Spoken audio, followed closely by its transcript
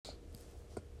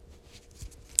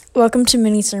Welcome to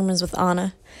Mini Sermons with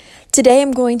Anna. Today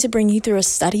I'm going to bring you through a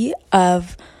study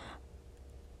of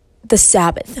the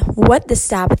Sabbath, what the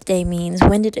Sabbath day means,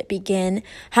 when did it begin,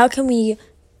 how can we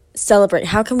celebrate,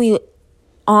 how can we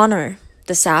honor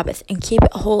the Sabbath and keep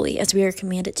it holy as we are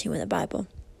commanded to in the Bible.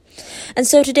 And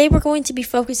so today we're going to be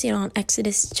focusing on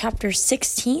Exodus chapter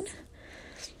 16.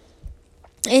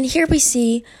 And here we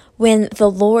see when the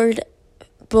Lord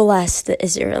blessed the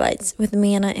Israelites with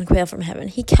manna and quail from heaven.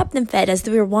 He kept them fed as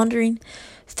they were wandering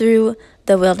through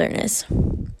the wilderness.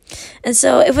 And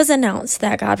so it was announced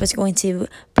that God was going to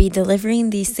be delivering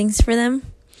these things for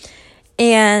them.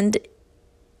 And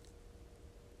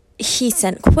he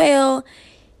sent quail,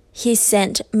 he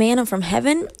sent manna from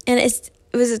heaven, and it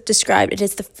was described, it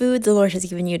is the food the Lord has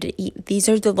given you to eat. These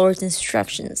are the Lord's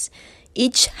instructions.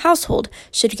 Each household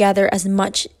should gather as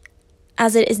much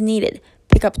as it is needed.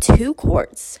 Pick up 2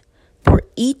 quarts for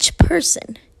each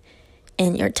person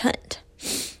in your tent.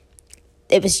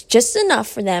 It was just enough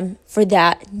for them for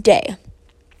that day.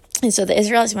 And so the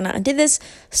Israelites went out and did this.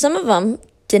 Some of them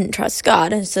didn't trust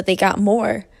God, and so they got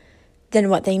more than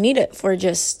what they needed for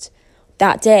just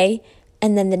that day.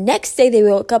 And then the next day they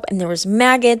woke up and there was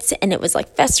maggots and it was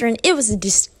like festering. It was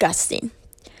disgusting.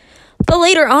 But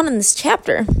later on in this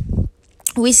chapter,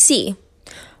 we see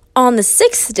on the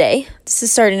 6th day, this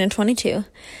is starting in 22,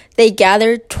 they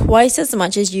gathered twice as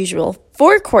much as usual,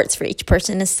 4 quarts for each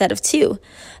person instead of 2.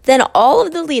 Then all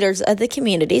of the leaders of the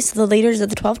community, so the leaders of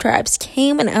the 12 tribes,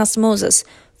 came and asked Moses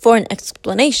for an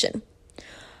explanation.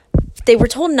 They were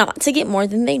told not to get more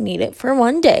than they needed for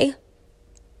one day.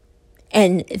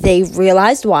 And they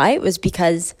realized why. It was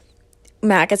because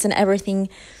maggots and everything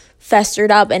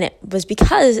festered up, and it was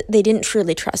because they didn't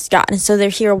truly trust God. And so they're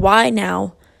here, why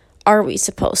now are we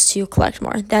supposed to collect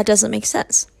more? That doesn't make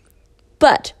sense.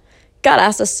 But God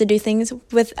asks us to do things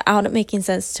without it making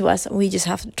sense to us. We just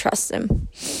have to trust him.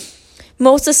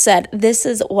 Moses said, "This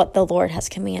is what the Lord has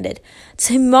commanded.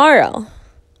 Tomorrow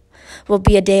will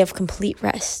be a day of complete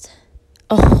rest,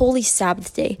 a holy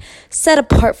Sabbath day set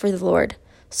apart for the Lord.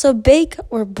 So bake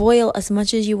or boil as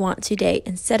much as you want today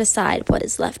and set aside what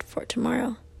is left for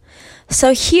tomorrow."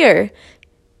 So here,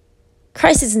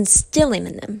 Christ is instilling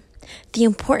in them the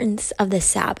importance of the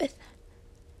Sabbath.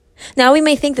 Now, we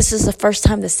may think this is the first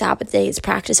time the Sabbath day is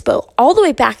practiced, but all the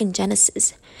way back in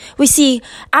Genesis, we see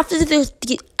after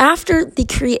the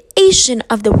creation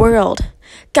of the world,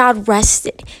 God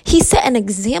rested. He set an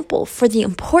example for the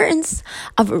importance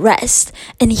of rest.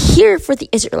 And here for the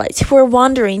Israelites who are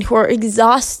wandering, who are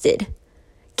exhausted,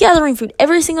 gathering food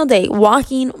every single day,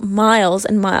 walking miles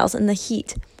and miles in the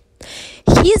heat,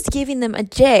 he is giving them a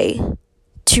day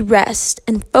to rest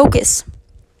and focus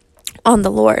on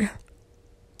the Lord.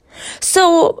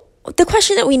 So the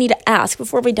question that we need to ask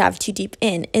before we dive too deep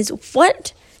in is,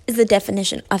 what is the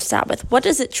definition of Sabbath? What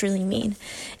does it truly mean?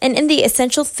 And in the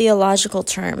essential theological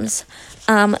terms,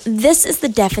 this is the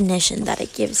definition that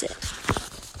it gives it.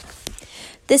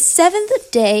 The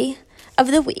 7th day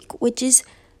of the week, which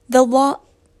the law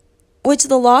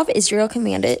of Israel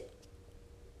commanded,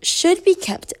 should be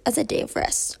kept as a day of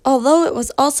rest, although it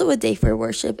was also a day for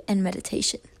worship and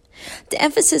meditation. The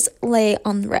emphasis lay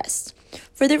on rest.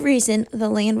 For the reason the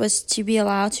land was to be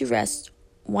allowed to rest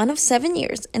one of 7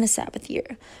 years in a Sabbath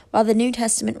year, while the New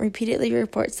Testament repeatedly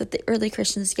reports that the early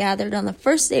Christians gathered on the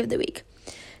first day of the week.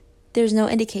 There's no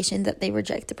indication that they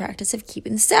reject the practice of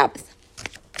keeping the Sabbath.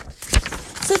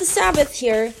 So the Sabbath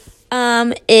here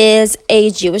is a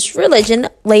Jewish religion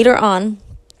later on,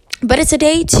 but it's a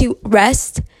day to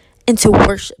rest and to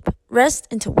worship. Rest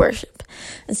and to worship.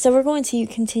 And so we're going to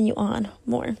continue on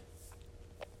more.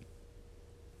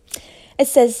 It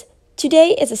says,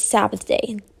 "Today is a Sabbath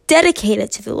day,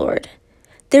 dedicated to the Lord.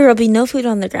 There will be no food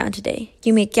on the ground today.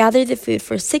 You may gather the food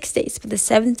for 6 days, but the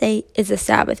 7th day is the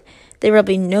Sabbath. There will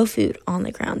be no food on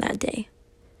the ground that day."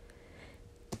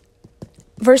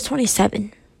 Verse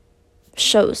 27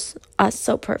 shows us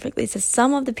so perfectly. It says,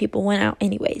 "Some of the people went out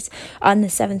anyways on the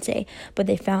 7th day, but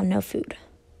they found no food.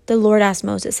 The Lord asked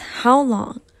Moses, 'How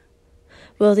long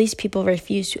will these people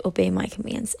refuse to obey my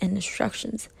commands and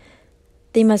instructions?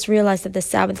 They must realize that the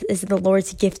Sabbath is the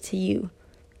Lord's gift to you.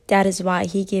 That is why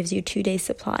he gives you 2 days'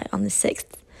 supply on the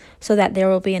 6th, so that there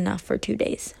will be enough for 2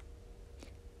 days.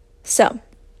 So,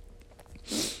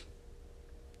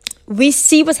 we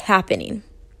see what's happening.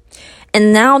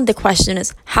 And now the question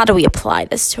is, how do we apply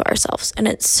this to ourselves? And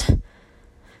it's,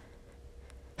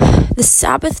 the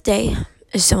Sabbath day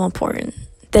is so important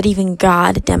that even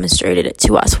God demonstrated it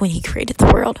to us when he created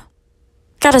the world.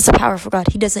 God is a powerful God.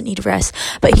 He doesn't need rest,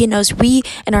 but he knows we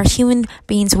and our human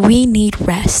beings, we need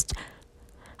rest.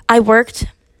 I worked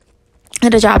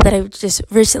at a job that I just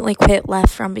recently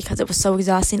left from because it was so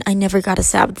exhausting. I never got a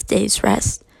Sabbath day's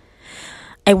rest.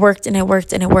 I worked and I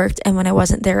worked and I worked, and when I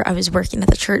wasn't there, I was working at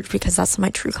the church because that's my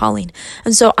true calling.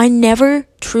 And so I never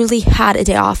truly had a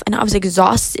day off, and I was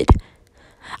exhausted.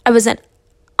 I wasn't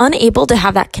unable to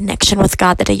have that connection with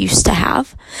God that I used to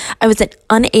have. I was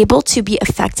unable to be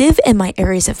effective in my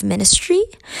areas of ministry.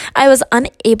 I was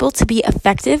unable to be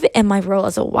effective in my role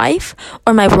as a wife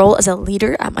or my role as a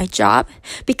leader at my job.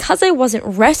 Because I wasn't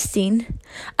resting,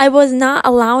 I was not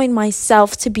allowing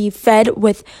myself to be fed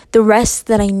with the rest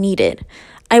that I needed.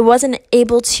 I wasn't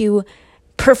able to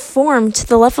perform to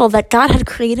the level that God had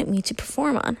created me to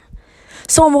perform on.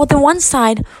 So on the one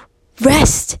side,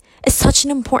 rest is such an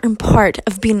important part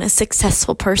of being a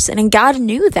successful person, and God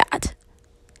knew that.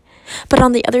 But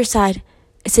on the other side,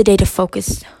 it's a day to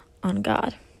focus on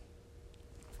God.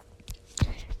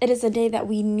 It is a day that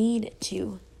we need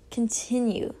to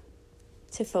continue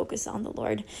to focus on the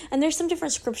Lord. And there's some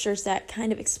different scriptures that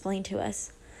kind of explain to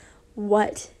us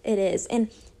what it is. And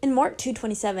in Mark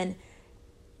 2:27,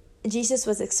 Jesus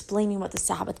was explaining what the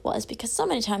Sabbath was, because so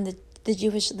many times the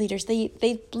Jewish leaders,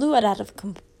 they blew it out of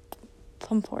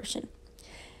proportion.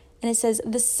 And it says,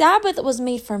 the Sabbath was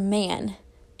made for man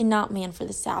and not man for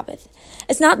the Sabbath.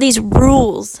 It's not these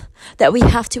rules that we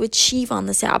have to achieve on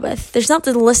the Sabbath. There's not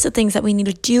the list of things that we need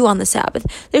to do on the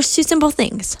Sabbath. There's two simple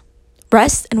things: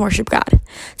 rest and worship God.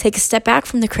 Take a step back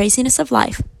from the craziness of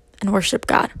life and worship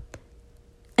God.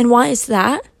 And why is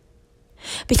that?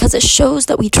 Because it shows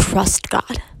that we trust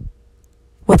God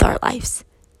with our lives,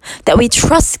 that we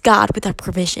trust God with our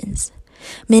provisions.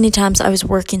 Many times I was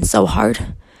working so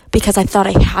hard because I thought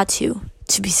I had to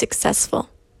be successful.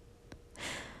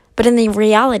 But in the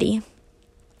reality,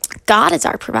 God is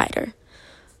our provider.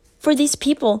 For these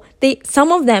people,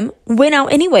 some of them went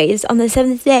out anyways on the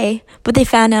seventh day, but they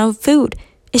found out food.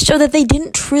 It showed that they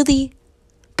didn't truly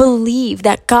believe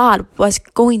that God was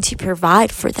going to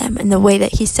provide for them in the way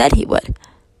that he said he would.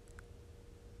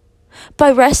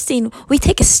 By resting, we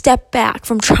take a step back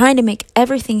from trying to make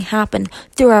everything happen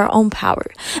through our own power,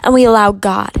 and we allow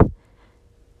God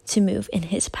to move in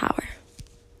his power.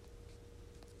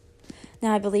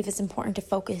 Now, I believe it's important to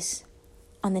focus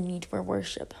on the need for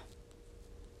worship.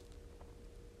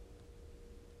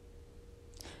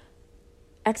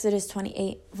 Exodus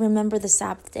 28, remember the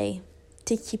Sabbath day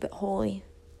to keep it holy.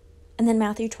 And then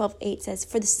Matthew 12:8 says,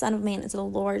 for the Son of Man is the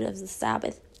Lord of the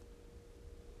Sabbath.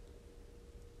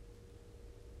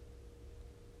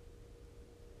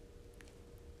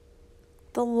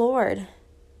 The Lord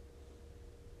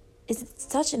is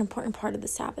such an important part of the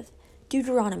Sabbath.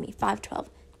 Deuteronomy 5:12,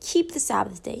 keep the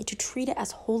Sabbath day to treat it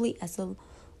as holy as the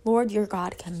Lord your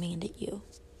God commanded you.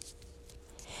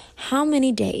 How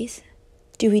many days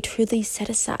do we truly set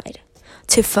aside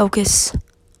to focus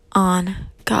on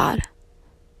God?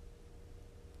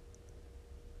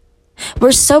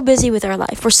 We're so busy with our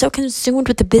life. We're so consumed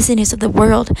with the busyness of the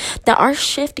world that our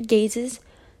shift gazes,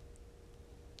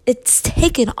 it's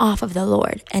taken off of the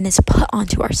Lord and is put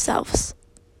onto ourselves.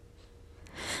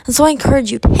 And so I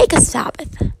encourage you, take a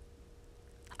Sabbath.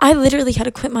 I literally had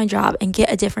to quit my job and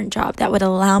get a different job that would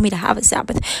allow me to have a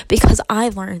Sabbath, because I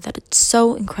learned that it's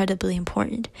so incredibly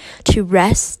important to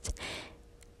rest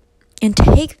and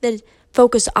take the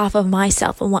focus off of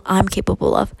myself and what I'm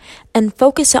capable of, and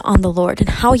focus it on the Lord and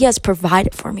how he has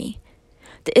provided for me.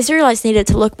 The Israelites needed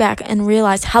to look back and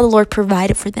realize how the Lord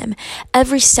provided for them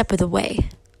every step of the way,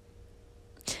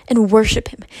 and worship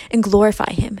him and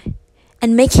glorify him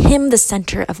and make him the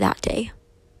center of that day.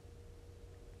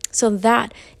 So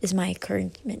that is my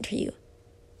encouragement to you.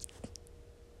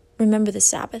 Remember the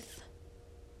Sabbath.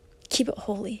 Keep it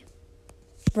holy.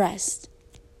 Rest.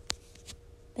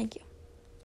 Thank you.